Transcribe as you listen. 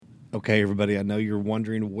Okay, everybody, I know you're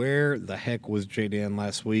wondering where the heck was JDan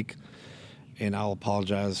last week, and I'll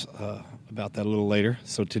apologize about that a little later.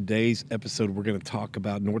 So today's episode, we're going to talk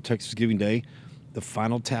about North Texas Giving Day, the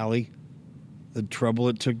final tally, the trouble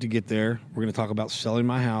it took to get there. We're going to talk about selling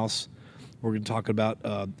my house. We're going to talk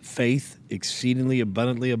about faith, exceedingly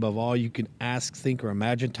abundantly above all you can ask, think, or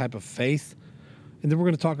imagine type of faith. And then we're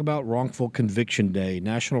going to talk about Wrongful Conviction Day,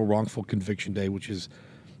 National Wrongful Conviction Day, which is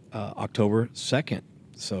October 2nd.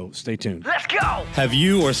 So stay tuned. Let's go! Have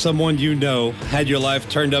you or someone you know had your life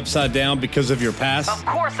turned upside down because of your past? Of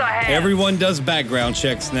course I have. Everyone does background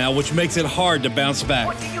checks now, which makes it hard to bounce back.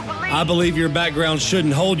 What do you believe? I believe your background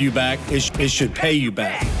shouldn't hold you back. It should pay you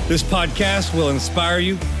back. This podcast will inspire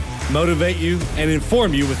you, motivate you, and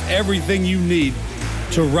inform you with everything you need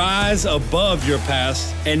to rise above your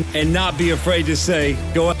past and not be afraid to say,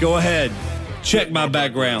 go ahead, check my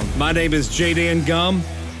background. My name is JDan Gum,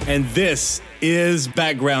 and this is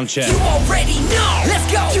Background Check. You already know. Let's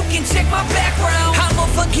go. You can check my background. I'm a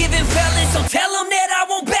forgiving felon, so tell them that I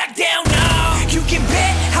won't back down now. You can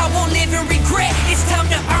bet I won't live in regret. It's time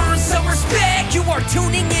to earn some respect. You are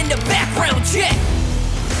tuning in to Background Check.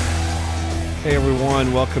 Hey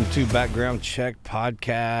everyone, welcome to Background Check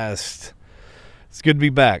Podcast. It's good to be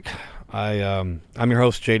back. I'm your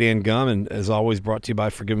host, JDan Gum, and as always brought to you by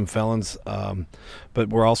Forgiven Felons. But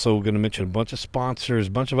we're also going to mention a bunch of sponsors,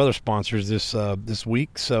 a bunch of other sponsors this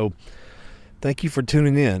week. So thank you for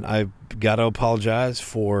tuning in. I've got to apologize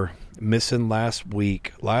for missing last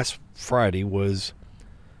week. Last Friday was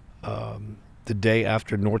the day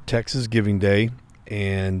after North Texas Giving Day,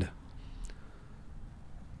 and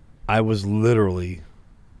I was literally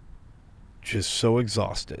just so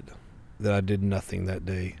exhausted that I did nothing that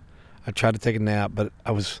day. I tried to take a nap, but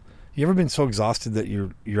you ever been so exhausted that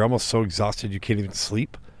you're almost so exhausted you can't even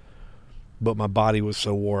sleep? But my body was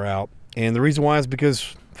so wore out. And the reason why is because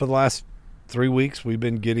for the last 4 weeks, we've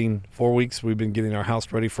been getting our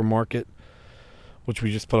house ready for market, which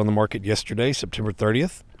we just put on the market yesterday, September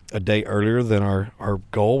 30th, a day earlier than our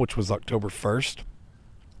goal, which was October 1st.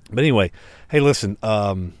 But anyway, hey, listen,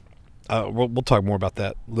 we'll talk more about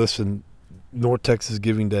that. Listen, North Texas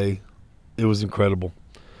Giving Day, it was incredible.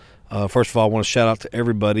 First of all, I want to shout out to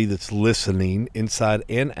everybody that's listening inside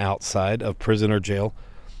and outside of prison or jail.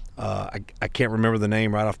 I can't remember the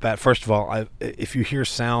name right off bat. First of all, if you hear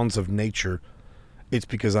sounds of nature, it's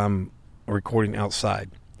because I'm recording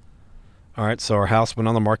outside. All right, so our house went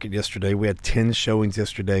on the market yesterday. We had 10 showings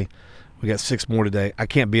yesterday. We got 6 more today. I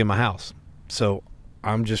can't be in my house, so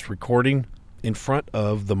I'm just recording in front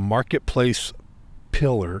of the marketplace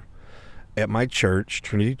pillar at my church,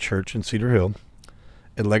 Trinity Church in Cedar Hill,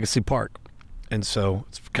 at Legacy Park. And so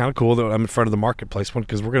it's kind of cool that I'm in front of the marketplace one,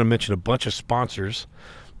 because we're going to mention a bunch of sponsors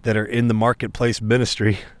that are in the marketplace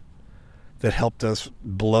ministry that helped us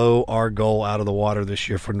blow our goal out of the water this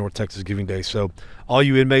year for North Texas Giving Day. So all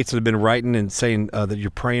you inmates that have been writing and saying that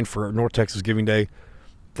you're praying for North Texas Giving Day,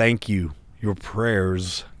 thank you. Your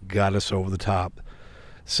prayers got us over the top.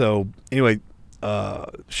 So anyway,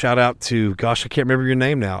 shout out to, gosh, I can't remember your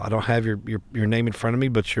name now. I don't have your name in front of me,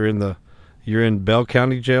 but you're in Bell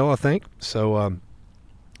County Jail, I think. So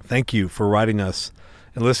thank you for writing us.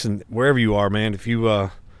 And listen, wherever you are, man, if you,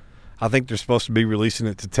 I think they're supposed to be releasing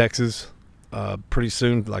it to Texas pretty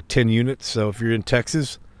soon, like 10 units. So if you're in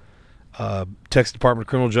Texas, Texas Department of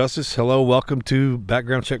Criminal Justice, hello, welcome to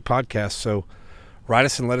Background Check Podcast. So write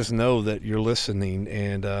us and let us know that you're listening,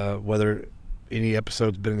 and whether any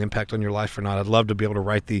episode's been an impact on your life or not. I'd love to be able to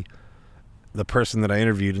write the person that I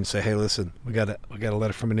interviewed and say, hey, listen, we got a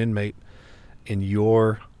letter from an inmate, and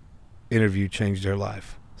your interview changed their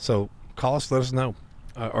life. So call us, let us know.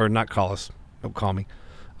 Or not call us. Don't call me.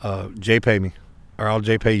 JPay me. Or I'll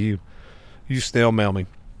JPay you. You snail mail me.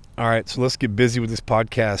 All right, so let's get busy with this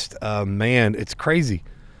podcast. Man, it's crazy.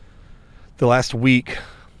 The last week,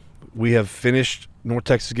 we have finished North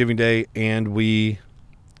Texas Giving Day, and we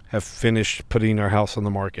have finished putting our house on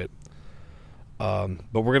the market. But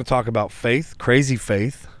we're going to talk about faith, crazy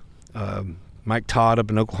faith. Mike Todd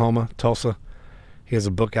up in Oklahoma, Tulsa, he has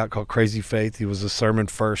a book out called Crazy Faith. He was a sermon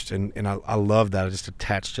first, and I love that. I just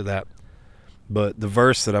attached to that. But the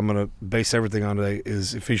verse that I'm going to base everything on today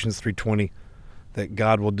is Ephesians 3:20, that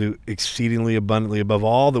God will do exceedingly abundantly above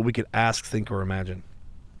all that we could ask, think, or imagine.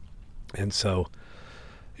 And so,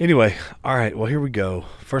 anyway, all right, well, here we go.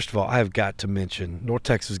 First of all, I have got to mention North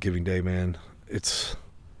Texas Giving Day, man. It's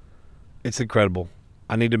incredible.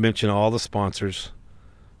 I need to mention all the sponsors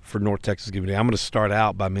for North Texas Giving Day. I'm going to start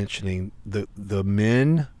out by mentioning the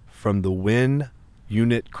men from the Win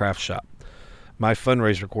Unit Craft Shop. My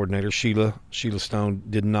fundraiser coordinator, Sheila Stone,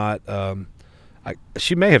 did not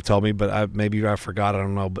She may have told me, but maybe I forgot. I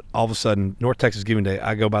don't know. But all of a sudden, North Texas Giving Day,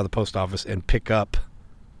 I go by the post office and pick up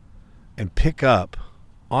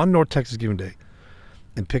on North Texas Giving Day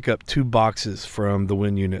and pick up 2 boxes from the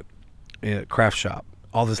Win Unit craft shop.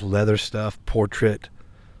 All this leather stuff, portrait.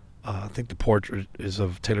 I think the portrait is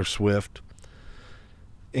of Taylor Swift.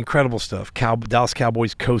 Incredible stuff. Dallas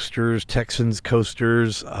Cowboys coasters, Texans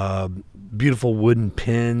coasters, beautiful wooden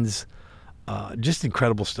pins. Just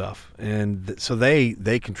incredible stuff. And so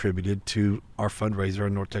they contributed to our fundraiser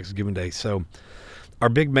on North Texas Giving Day. So our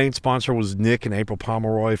big main sponsor was Nick and April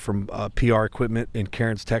Pomeroy from PR Equipment in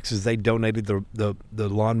Cairns, Texas. They donated the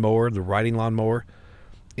lawnmower, the riding lawnmower,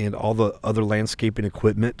 and all the other landscaping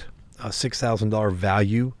equipment, $6,000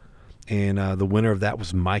 value. And the winner of that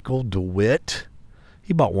was Michael DeWitt.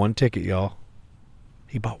 He bought 1 ticket, y'all.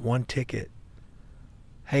 He bought 1 ticket.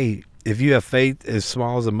 Hey, if you have faith as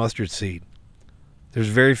small as a mustard seed, there's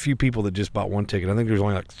very few people that just bought 1 ticket. I think there's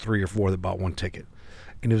only like 3 or 4 that bought 1 ticket.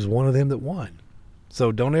 And it was one of them that won.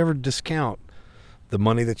 So don't ever discount the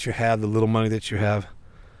money that you have, the little money that you have.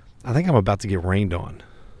 I think I'm about to get rained on.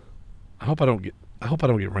 I hope I don't get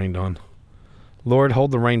rained on. Lord,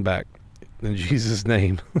 hold the rain back in Jesus'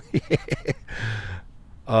 name.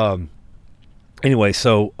 Anyway,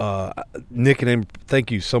 so Nick and him, thank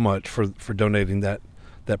you so much for donating that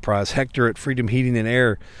prize. Hector at Freedom Heating and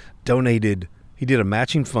Air donated. He did a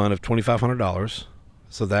matching fund of $2,500,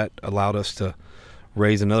 so that allowed us to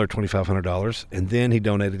raise another $2,500. And then he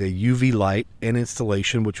donated a UV light and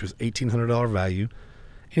installation, which was $1,800 value.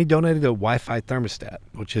 And he donated a Wi-Fi thermostat,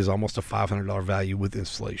 which is almost a $500 value with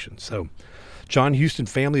installation. So John Houston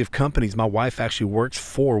family of companies. My wife actually works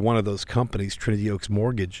for one of those companies, Trinity Oaks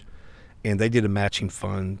Mortgage, and they did a matching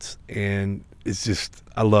fund. And it's just,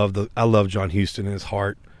 I love John Houston and his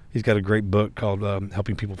heart. He's got a great book called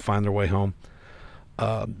Helping People Find Their Way Home.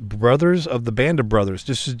 Brothers of the Band of Brothers.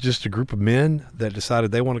 This is just a group of men that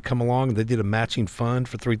decided they want to come along. They did a matching fund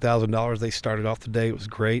for $3,000. They started off the day. It was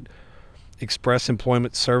great. Express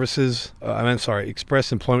Employment Professionals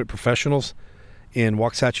in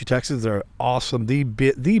Waxahachie, Texas. They're awesome. The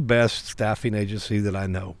best staffing agency that I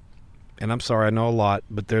know. And I'm sorry, I know a lot,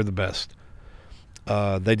 but they're the best.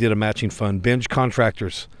 They did a matching fund. Binge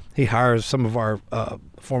Contractors. He hires some of our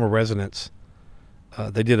former residents.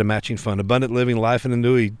 They did a matching fund. Abundant Living, Life in the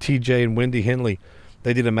Nui, TJ and Wendy Henley.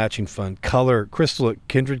 They did a matching fund. Crystal at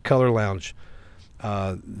Kindred Color Lounge.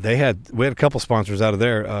 We had a couple sponsors out of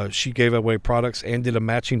there. She gave away products and did a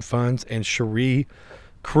matching funds. And Cherie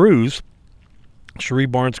Barnes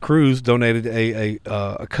Cruz donated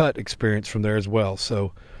a cut experience from there as well.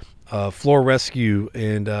 So Floor Rescue,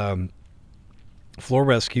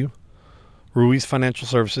 Ruiz Financial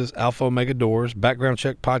Services, Alpha Omega Doors, Background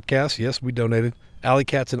Check Podcast. Yes, we donated. Alley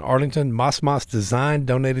Cats in Arlington, Mas Design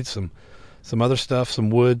donated some other stuff,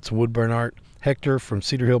 some wood burn art. Hector from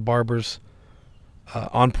Cedar Hill Barbers,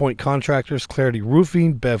 On Point Contractors, Clarity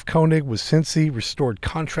Roofing, Bev Koenig with Cincy, Restored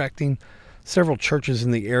Contracting, several churches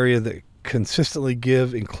in the area that consistently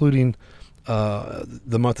give, including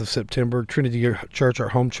the month of September, Trinity Church, our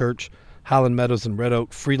home church, Highland Meadows and Red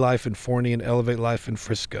Oak, Free Life in Forney, and Elevate Life in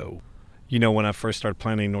Frisco. You know, when I first started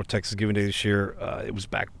planning North Texas Giving Day this year, it was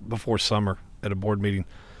back before summer at a board meeting.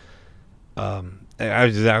 I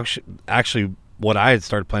was actually what I had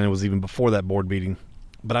started planning was even before that board meeting.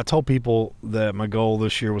 But I told people that my goal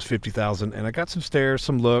this year was $50,000, and I got some stares,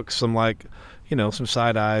 some looks, some some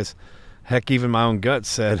side eyes. Heck, even my own gut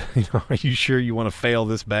said, are you sure you want to fail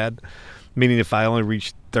this bad? Meaning if I only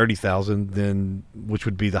reached $30,000, then, which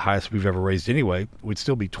would be the highest we've ever raised anyway, we'd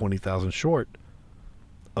still be $20,000 short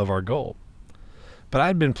of our goal. But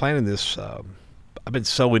I'd been planning this. I've been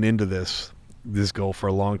sewing into this goal for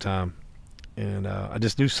a long time. And I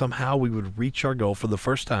just knew somehow we would reach our goal for the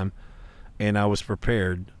first time. And I was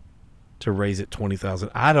prepared to raise it $20,000.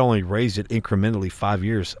 I'd only raised it incrementally 5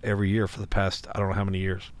 years every year for the past, I don't know how many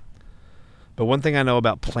years. But one thing I know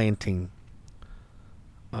about planting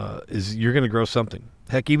is you're going to grow something.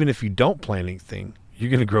 Heck, even if you don't plant anything, you're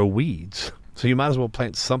going to grow weeds. So you might as well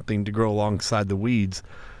plant something to grow alongside the weeds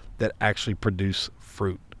that actually produce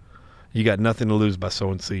fruit. You got nothing to lose by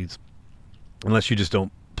sowing seeds, unless you just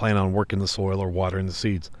don't plan on working the soil or watering the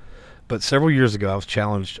seeds. But several years ago, I was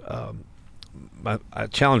challenged. I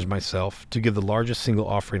challenged myself to give the largest single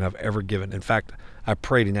offering I've ever given. In fact, I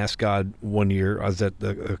prayed and asked God one year. I was at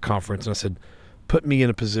a conference, and I said, put me in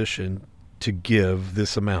a position to give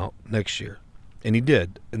this amount next year. And he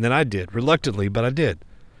did. And then I did, reluctantly, but I did.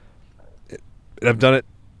 And I've done it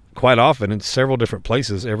quite often in several different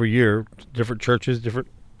places every year, different churches, different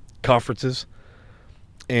conferences.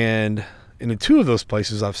 And in 2 of those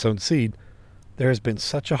places I've sown seed, There has been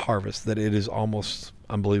such a harvest that it is almost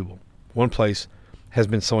unbelievable. One place has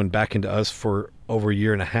been sowing back into us for over a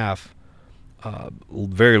year and a half,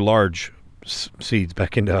 very large seeds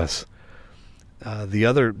back into us. The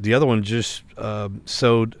other one just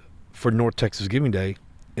sowed for North Texas Giving Day,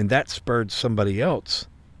 and that spurred somebody else,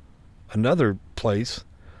 another place,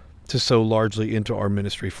 to sow largely into our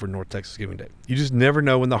ministry for North Texas Giving Day. You just never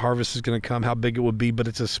know when the harvest is going to come, how big it will be, but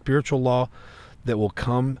it's a spiritual law that will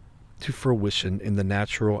come to fruition in the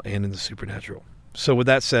natural and in the supernatural. So with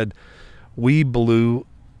that said, we blew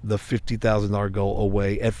the $50,000 goal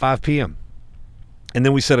away at 5 p.m. And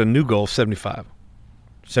then we set a new goal of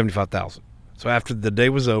 75,000. So after the day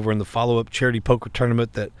was over and the follow-up charity poker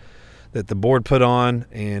tournament that the board put on,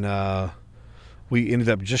 and we ended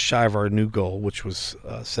up just shy of our new goal, which was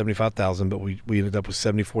 75,000, but we ended up with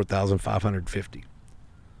 74,550.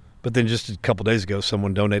 But then just a couple days ago,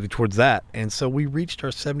 someone donated towards that, and so we reached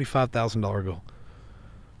our $75,000 goal.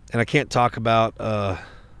 And I can't talk about,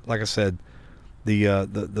 like I said,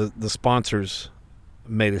 the sponsors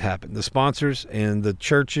made it happen. The sponsors and the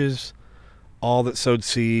churches, all that sowed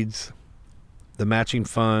seeds, the matching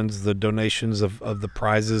funds, the donations of the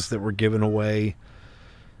prizes that were given away.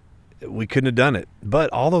 We couldn't have done it.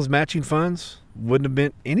 But all those matching funds wouldn't have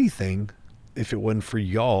meant anything if it wasn't for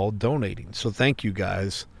y'all donating. So thank you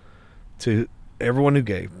guys to everyone who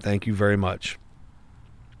gave. Thank you very much.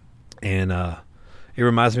 And it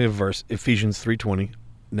reminds me of a verse, Ephesians 3:20.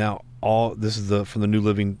 Now this is from the New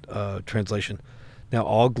Living Translation. Now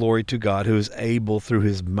all glory to God, who is able through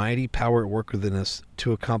his mighty power at work within us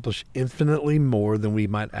to accomplish infinitely more than we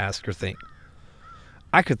might ask or think.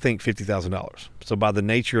 I could think $50,000. So by the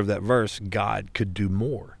nature of that verse, God could do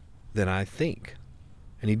more than I think.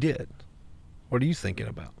 And he did. What are you thinking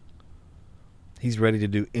about? He's ready to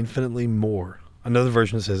do infinitely more. Another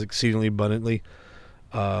version says exceedingly abundantly.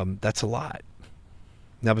 That's a lot.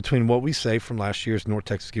 Now, between what we say from last year's North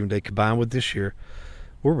Texas Giving Day combined with this year,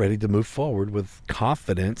 we're ready to move forward with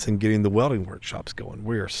confidence in getting the welding workshops going.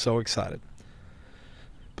 We are so excited.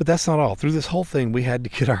 But that's not all. Through this whole thing, we had to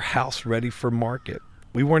get our house ready for market.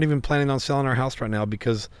 We weren't even planning on selling our house right now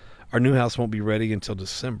because our new house won't be ready until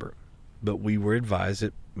December. But we were advised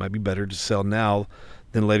it might be better to sell now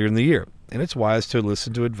than later in the year. And it's wise to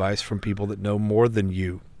listen to advice from people that know more than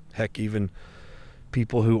you. Heck, even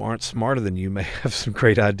people who aren't smarter than you may have some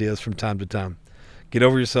great ideas from time to time. Get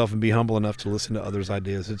over yourself and be humble enough to listen to others'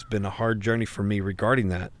 ideas. It's been a hard journey for me regarding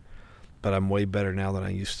that, but I'm way better now than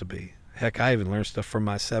I used to be. Heck, I even learned stuff from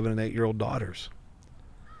my 7 and 8-year-old daughters.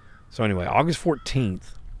 So anyway, August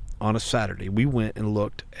 14th, on a Saturday, we went and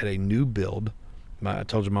looked at a new build. I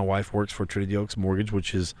told you my wife works for Trinity Oaks Mortgage,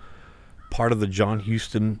 which is part of the John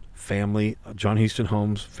Houston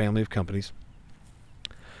Homes family of companies.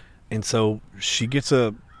 And so she gets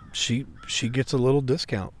a little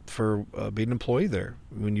discount for being an employee there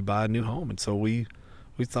when you buy a new home. And so we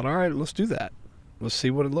thought, all right, let's do that. Let's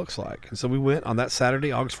see what it looks like. And so we went on that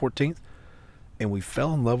Saturday, August 14th, and we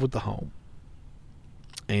fell in love with the home.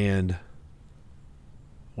 And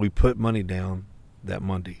we put money down that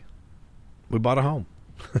Monday. We bought a home.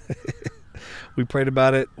 We prayed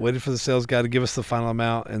about it, waited for the sales guy to give us the final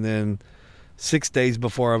amount, and then 6 days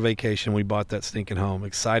before our vacation, we bought that stinking home.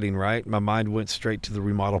 Exciting, right? My mind went straight to the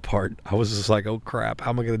remodel part. I was just like, oh crap, how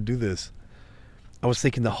am I going to do this? I was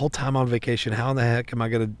thinking the whole time on vacation, how in the heck am I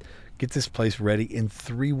going to get this place ready in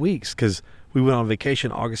 3 weeks? Because we went on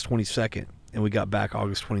vacation August 22nd, and we got back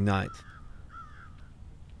August 29th.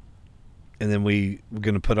 And then we were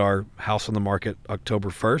going to put our house on the market October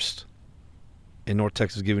 1st, and North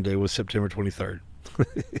Texas Giving Day was September 23rd.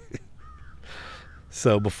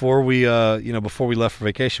 So before we left for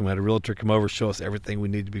vacation, we had a realtor come over, show us everything we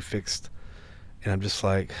need to be fixed. And I'm just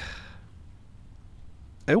like,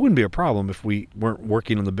 it wouldn't be a problem if we weren't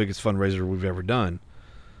working on the biggest fundraiser we've ever done.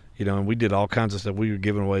 And we did all kinds of stuff. We were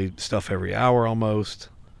giving away stuff every hour almost.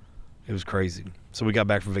 It was crazy. So we got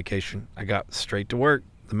back from vacation. I got straight to work.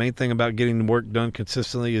 The main thing about getting the work done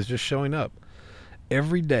consistently is just showing up.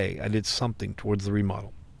 Every day I did something towards the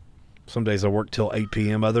remodel. Some days I worked till 8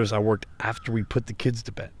 p.m. Others I worked after we put the kids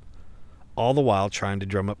to bed. All the while trying to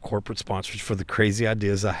drum up corporate sponsors for the crazy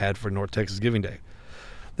ideas I had for North Texas Giving Day.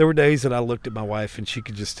 There were days that I looked at my wife and she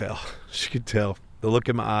could just tell. She could tell. The look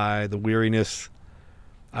in my eye, the weariness.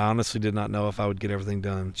 I honestly did not know if I would get everything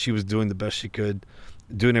done. She was doing the best she could,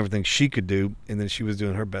 doing everything she could do, and then she was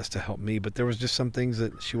doing her best to help me. But there was just some things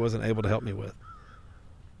that she wasn't able to help me with.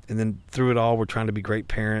 And then through it all, we're trying to be great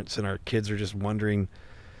parents, and our kids are just wondering,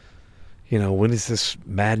 when is this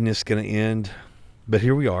madness going to end? But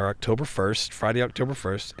here we are, Friday, October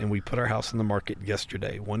 1st, and we put our house on the market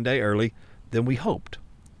yesterday, one day early than we hoped.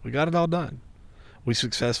 We got it all done. We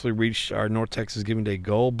successfully reached our North Texas Giving Day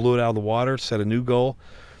goal, blew it out of the water, set a new goal,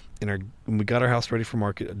 and we got our house ready for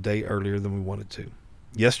market a day earlier than we wanted to.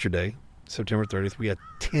 Yesterday, September 30th, we had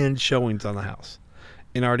 10 showings on the house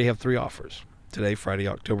and already have 3 offers. Today, Friday,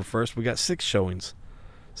 October 1st, we got 6 showings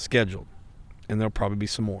scheduled, and there'll probably be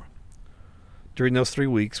some more. During those 3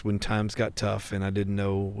 weeks when times got tough and I didn't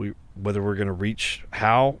know whether we're going to reach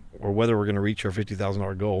our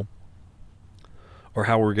 $50,000 goal or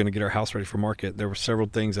how we're going to get our house ready for market, there were several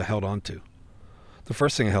things I held on to. The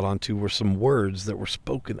first thing I held on to were some words that were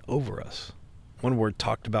spoken over us. One word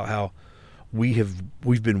talked about how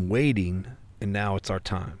we've been waiting and now it's our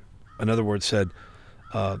time. Another word said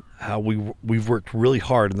how we've worked really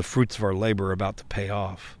hard and the fruits of our labor are about to pay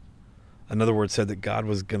off. Another word said that God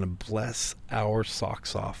was going to bless our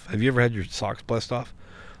socks off. Have you ever had your socks blessed off?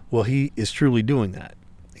 Well, he is truly doing that.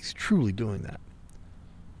 He's truly doing that.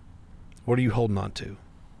 What are you holding on to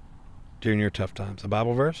during your tough times? A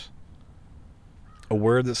Bible verse? A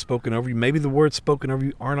word that's spoken over you? Maybe the words spoken over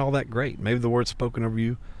you aren't all that great. Maybe the words spoken over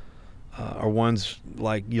you are ones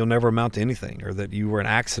like you'll never amount to anything, or that you were an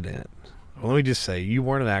accident. Well, let me just say, you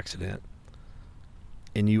weren't an accident,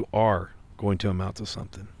 and you are going to amount to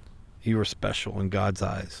something. You are special in God's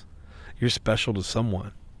eyes. You're special to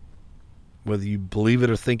someone. Whether you believe it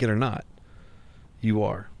or think it or not, you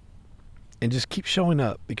are. And just keep showing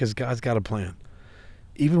up, because God's got a plan.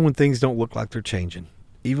 Even when things don't look like they're changing,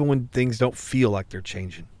 even when things don't feel like they're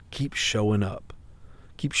changing, keep showing up.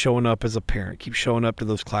 Keep showing up as a parent. Keep showing up to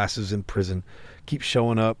those classes in prison. Keep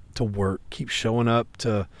showing up to work. Keep showing up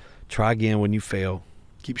to try again when you fail.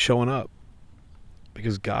 Keep showing up,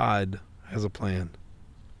 because God has a plan.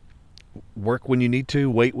 Work when you need to,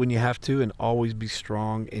 wait when you have to, and always be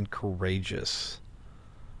strong and courageous.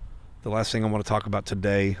 The last thing I want to talk about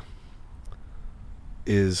today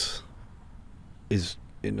is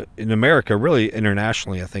in America, really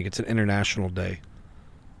internationally. I think it's an international day,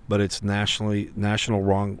 but it's National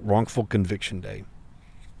Wrongful Conviction Day.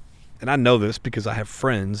 And I know this because I have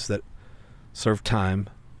friends that served time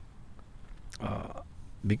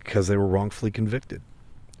because they were wrongfully convicted.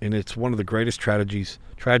 And it's one of the greatest tragedies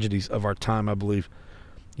of our time, I believe.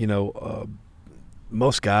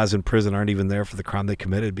 Most guys in prison aren't even there for the crime they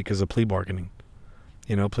committed because of plea bargaining.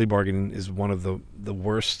 Plea bargaining is one of the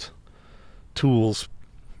worst tools,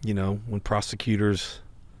 when prosecutors,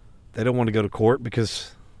 they don't want to go to court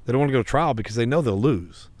because they don't want to go to trial because they know they'll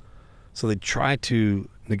lose. So they try to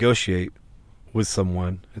negotiate with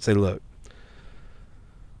someone and say, look,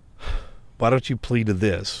 why don't you plead to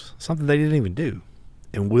this? Something they didn't even do.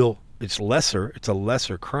 And it's a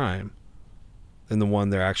lesser crime than the one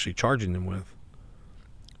they're actually charging them with.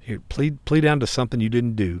 Here, plead down to something you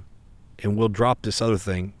didn't do, and we'll drop this other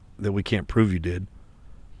thing that we can't prove you did,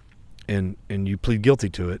 and you plead guilty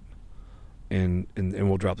to it, and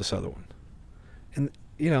we'll drop this other one. And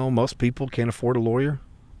most people can't afford a lawyer,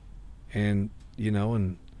 and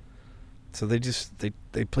so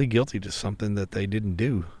they plead guilty to something that they didn't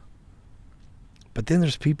do. But then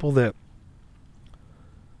there's people that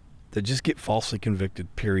just get falsely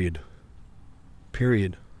convicted, period.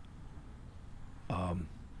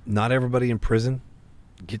 Not everybody in prison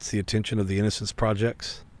gets the attention of the Innocence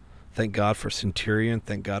Projects. Thank God for Centurion.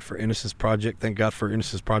 Thank God for Innocence Project. Thank God for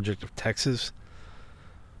Innocence Project of Texas.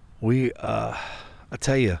 I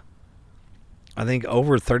tell you, I think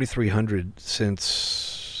over 3,300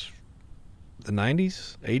 since the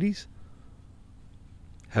 90s, 80s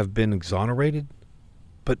have been exonerated.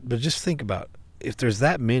 But just think about, if there's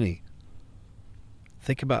that many,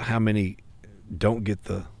 think about how many don't get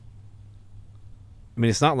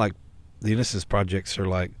it's not like the Innocence Projects are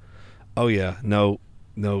like, oh yeah, no,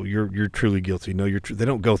 you're truly guilty. No, they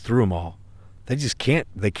don't go through them all. They can't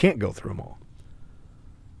go through them all.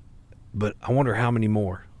 But I wonder how many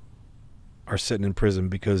more are sitting in prison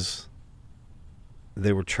because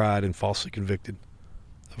they were tried and falsely convicted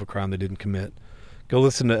of a crime they didn't commit. Go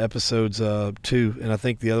listen to episodes 2, and I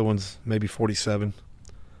think the other one's maybe 47.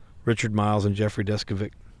 Richard Miles and Jeffrey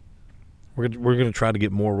Deskovic. We're going to try to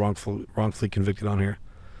get more wrongfully convicted on here.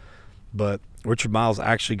 But Richard Miles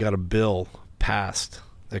actually got a bill passed.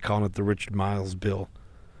 They're calling it the Richard Miles bill.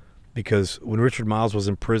 Because when Richard Miles was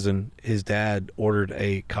in prison, his dad ordered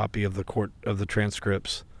a copy of the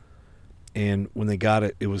transcripts. And when they got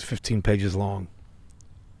it, it was 15 pages long.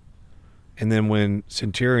 And then when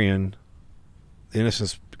Centurion, the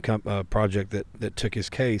Innocence Project that took his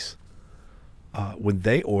case, when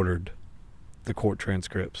they ordered the court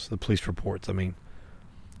transcripts, the police reports,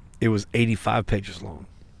 it was 85 pages long.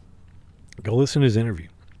 Go listen to his interview,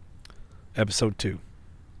 episode 2.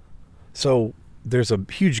 So there's a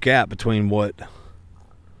huge gap between what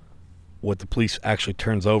what the police actually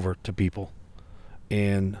turns over to people.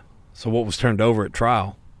 And so what was turned over at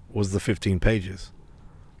trial was the 15 pages.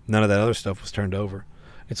 None of that other stuff was turned over.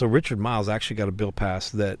 And so Richard Miles actually got a bill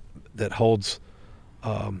passed that holds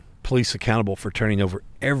police accountable for turning over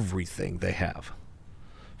everything they have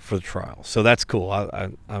for the trial. So that's cool.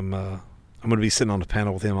 I'm going to be sitting on a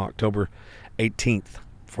panel with him October 18th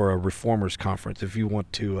for a Reformers conference. If you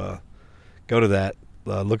want to go to that,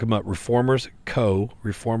 look him up,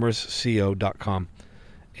 reformersco.com,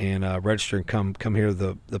 and register and come hear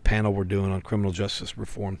the panel we're doing on criminal justice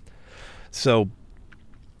reform. So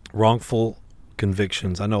wrongful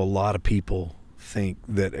convictions. I know a lot of people think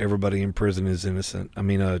that everybody in prison is innocent.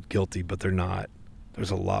 Guilty, but they're not. There's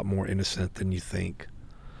a lot more innocent than you think.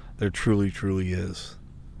 There truly, truly is.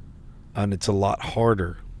 And it's a lot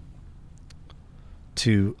harder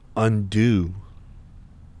to undo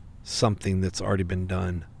something that's already been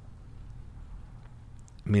done.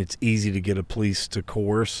 It's easy to get a police to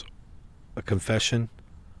coerce a confession,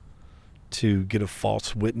 to get a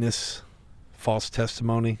false witness, false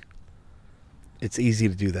testimony. It's easy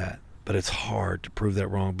to do that, but it's hard to prove that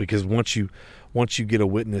wrong, because once you get a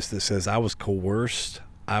witness that says, I was coerced,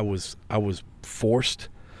 I was forced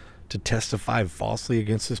to testify falsely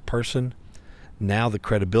against this person, now the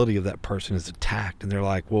credibility of that person is attacked, and they're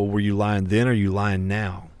like, well, were you lying then or are you lying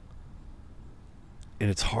now? And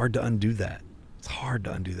it's hard to undo that. It's hard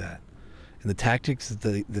to undo that. And the tactics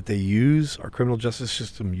that they use, our criminal justice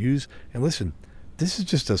system use, and listen, this is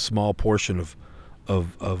just a small portion of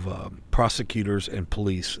prosecutors and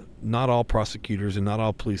police. Not all prosecutors and not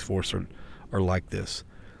all police force are like this.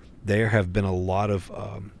 There have been a lot of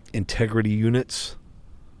integrity units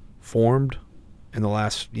formed in the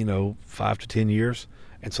last 5 to 10 years,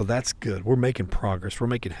 and so that's good. We're making progress. We're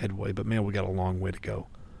making headway, but man, we got a long way to go.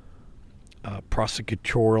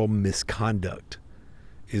 Prosecutorial misconduct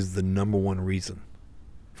is the number one reason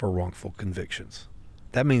for wrongful convictions.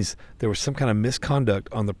 That means there was some kind of misconduct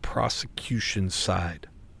on the prosecution side.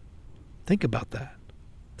 Think about that.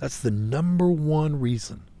 That's the number one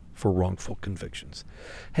reason for wrongful convictions.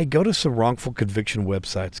 Hey, go to some wrongful conviction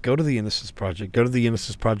websites. Go to the Innocence Project. Go to the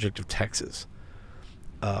Innocence Project of Texas.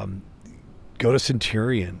 Go to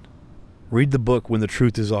Centurion. Read the book When the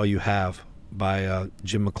Truth Is All You Have by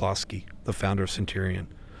Jim McCloskey, the founder of Centurion.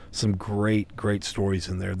 Some great, great stories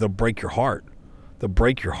in there. They'll break your heart. They'll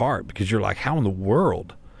break your heart because you're like, how in the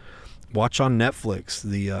world? Watch on Netflix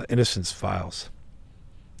the Innocence Files,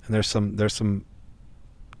 and there's some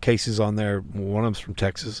cases on there. One of them's from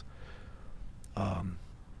Texas.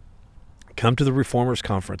 Come to the Reformers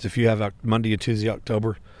Conference if you have Monday and Tuesday,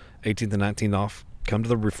 October 18th and 19th off. Come to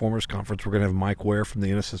the Reformers Conference. We're going to have Mike Ware from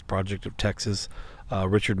the Innocence Project of Texas.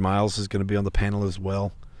 Richard Miles is going to be on the panel as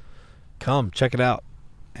well. Come check it out.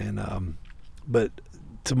 And but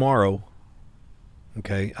tomorrow,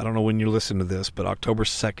 okay, I don't know when you're listening to this, but October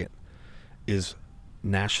 2nd is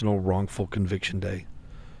National Wrongful Conviction Day.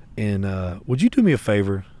 And would you do me a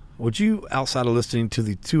favor? Would you, outside of listening to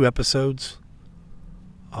the 2 episodes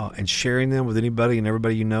and sharing them with anybody and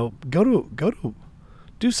everybody you know, go to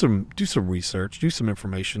do some research, do some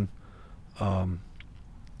information,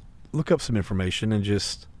 look up some information and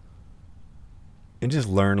just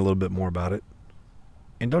learn a little bit more about it.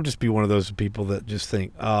 And don't just be one of those people that just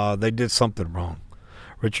think, they did something wrong.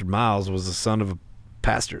 Richard Miles was the son of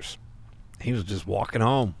pastors. He was just walking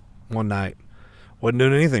home one night, wasn't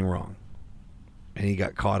doing anything wrong, and he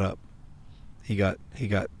got caught up. He got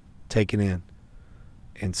taken in,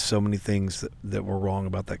 and so many things that were wrong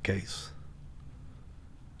about that case.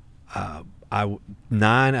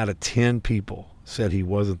 9 out of 10 people said he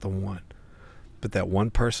wasn't the one, but that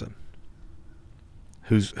one person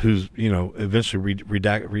who's eventually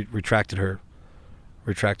retracted her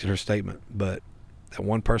statement, but that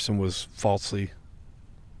one person was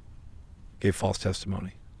gave false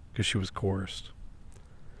testimony because she was coerced.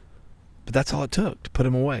 But that's all it took to put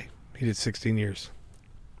him away. He did 16 years.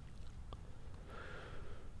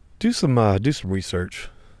 Do some research.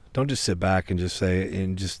 Don't just sit back and just say it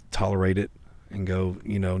and just tolerate it and go,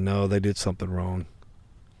 no, they did something wrong.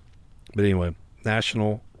 But anyway,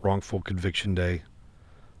 National Wrongful Conviction Day.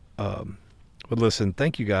 But listen,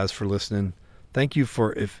 thank you guys for listening. Thank you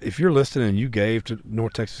for, if you're listening and you gave to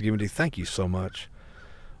North Texas Giving Day, thank you so much.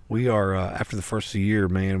 We are, after the first of the year,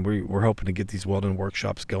 man, we're hoping to get these well-done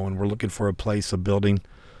workshops going. We're looking for a building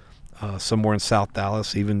somewhere in South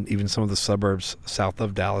Dallas, even some of the suburbs south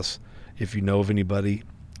of Dallas. If you know of anybody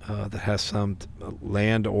that has some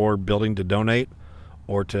land or building to donate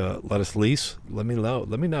or to let us lease, let me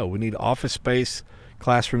know. We need office space,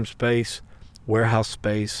 classroom space, warehouse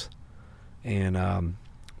space, and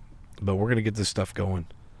but we're going to get this stuff going.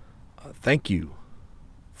 thank you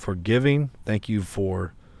for giving. Thank you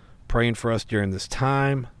for praying for us during this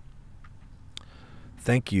time.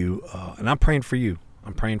 Thank you. And I'm praying for you.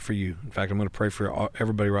 I'm praying for you. In fact, I'm going to pray for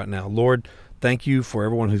everybody right now. Lord, thank you for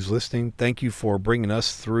everyone who's listening. Thank you for bringing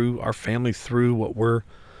us through, our family through what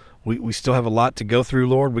we still have a lot to go through,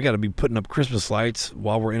 Lord. We got to be putting up Christmas lights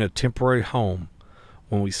while we're in a temporary home.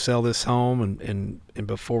 When we sell this home and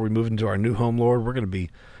before we move into our new home, Lord, we're going to be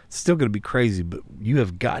still going to be crazy, but you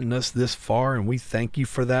have gotten us this far, and we thank you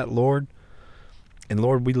for that, Lord. And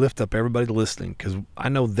Lord, we lift up everybody listening, because I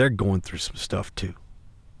know they're going through some stuff too.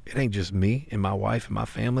 It ain't just me and my wife and my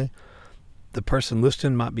family. The person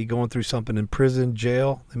listening might be going through something in prison,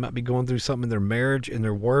 jail. They might be going through something in their marriage, in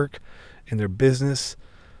their work, in their business.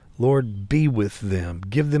 Lord, be with them.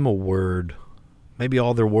 Give them a word. Maybe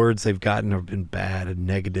all their words they've gotten have been bad and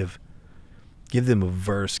negative. Give them a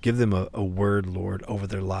verse. Give them a word, Lord, over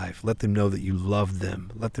their life. Let them know that you love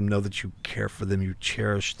them. Let them know that you care for them. You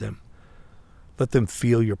cherish them. Let them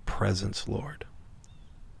feel your presence, Lord.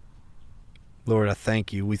 Lord, I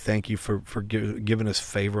thank you. We thank you for giving us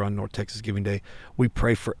favor on North Texas Giving Day. We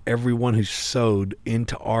pray for everyone who sowed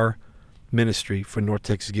into our ministry for North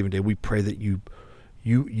Texas Giving Day. We pray that you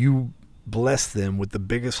bless them with the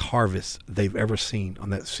biggest harvest they've ever seen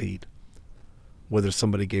on that seed. Whether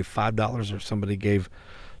somebody gave $5 or somebody gave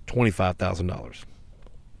 $25,000,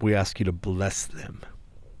 we ask you to bless them.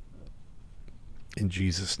 In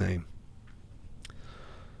Jesus' name.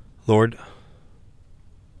 Lord,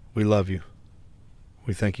 we love you.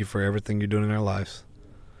 We thank you for everything you're doing in our lives.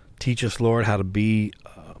 Teach us, Lord, how to be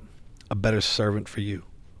a better servant for you.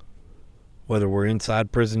 Whether we're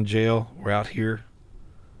inside prison, jail, we're out here.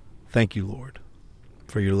 Thank you, Lord,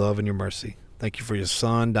 for your love and your mercy. Thank you for your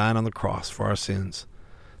son dying on the cross for our sins.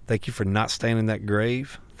 Thank you for not staying in that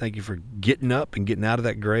grave. Thank you for getting up and getting out of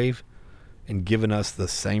that grave and giving us the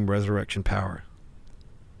same resurrection power.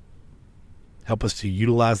 Help us to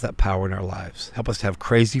utilize that power in our lives. Help us to have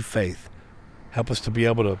crazy faith. Help us to be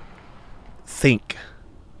able to think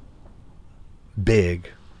big.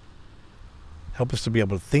 Help us to be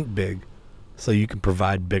able to think big so you can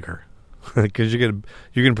provide bigger. Because you're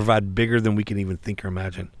gonna provide bigger than we can even think or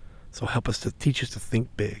imagine. So help us to teach us to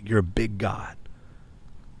think big. You're a big God.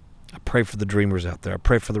 I pray for the dreamers out there. I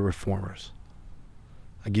pray for the reformers.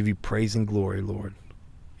 I give you praise and glory, Lord.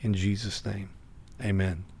 In Jesus' name,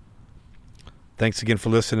 amen. Thanks again for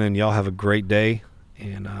listening. Y'all have a great day.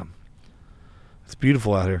 And it's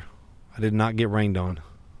beautiful out here. I did not get rained on.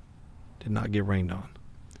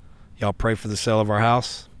 Y'all pray for the sale of our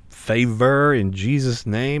house. Favor in Jesus'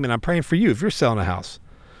 name. And I'm praying for you if you're selling a house.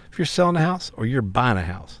 If you're selling a house or you're buying a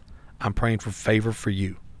house, I'm praying for favor for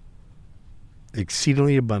you.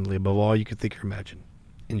 Exceedingly abundantly above all you could think or imagine.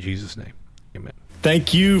 In Jesus' name, amen.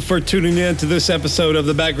 Thank you for tuning in to this episode of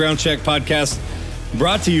the Background Check Podcast,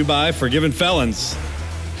 brought to you by Forgiven Felons,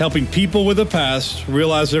 helping people with a past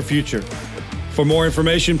realize their future. For more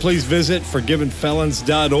information, please visit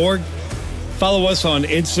forgivenfelons.org. Follow us on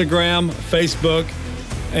Instagram, Facebook,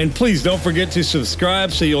 and please don't forget to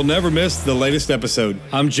subscribe so you'll never miss the latest episode.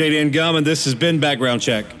 I'm J.Dan Gum, and this has been Background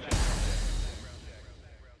Check.